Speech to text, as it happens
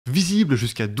Visible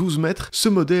jusqu'à 12 mètres, ce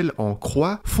modèle en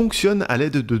croix fonctionne à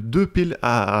l'aide de 2 piles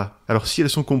AAA. Alors si elles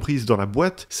sont comprises dans la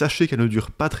boîte, sachez qu'elles ne durent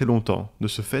pas très longtemps. De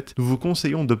ce fait, nous vous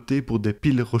conseillons d'opter pour des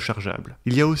piles rechargeables.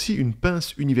 Il y a aussi une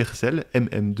pince universelle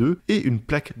MM2 et une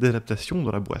plaque d'adaptation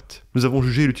dans la boîte. Nous avons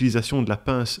jugé l'utilisation de la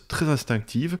pince très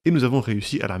instinctive et nous avons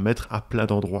réussi à la mettre à plein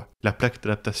d'endroits. La plaque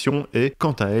d'adaptation est,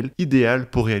 quant à elle, idéale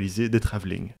pour réaliser des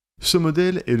travelling. Ce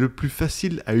modèle est le plus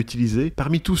facile à utiliser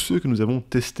parmi tous ceux que nous avons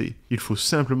testés. Il faut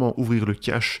simplement ouvrir le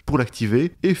cache pour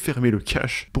l'activer et fermer le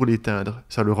cache pour l'éteindre.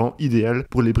 Ça le rend idéal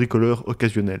pour les bricoleurs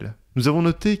occasionnels. Nous avons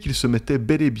noté qu'il se mettait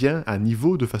bel et bien à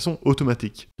niveau de façon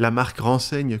automatique. La marque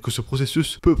renseigne que ce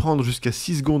processus peut prendre jusqu'à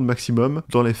 6 secondes maximum.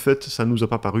 Dans les faits, ça ne nous a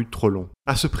pas paru trop long.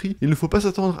 À ce prix, il ne faut pas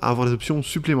s'attendre à avoir des options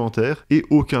supplémentaires et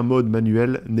aucun mode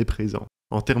manuel n'est présent.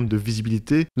 En termes de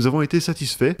visibilité, nous avons été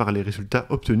satisfaits par les résultats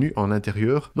obtenus en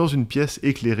intérieur dans une pièce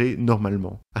éclairée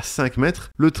normalement. À 5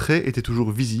 mètres, le trait était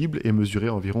toujours visible et mesurait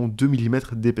environ 2 mm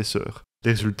d'épaisseur.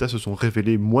 Les résultats se sont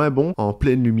révélés moins bons en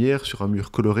pleine lumière sur un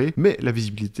mur coloré, mais la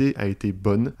visibilité a été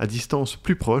bonne à distance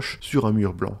plus proche sur un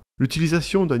mur blanc.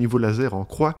 L'utilisation d'un niveau laser en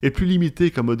croix est plus limitée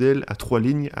qu'un modèle à 3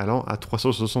 lignes allant à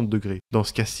 360 degrés. Dans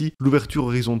ce cas-ci, l'ouverture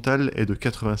horizontale est de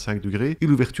 85 degrés et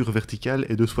l'ouverture verticale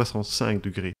est de 65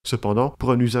 degrés. Cependant,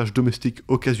 pour un usage domestique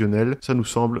occasionnel, ça nous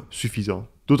semble suffisant.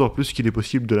 D'autant plus qu'il est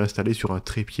possible de l'installer sur un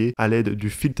trépied à l'aide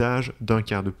du filetage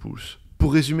d'1/4 pouce.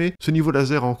 Pour résumer, ce niveau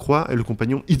laser en croix est le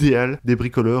compagnon idéal des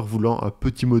bricoleurs voulant un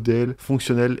petit modèle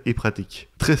fonctionnel et pratique.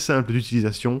 Très simple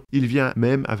d'utilisation, il vient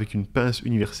même avec une pince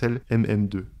universelle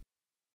MM2.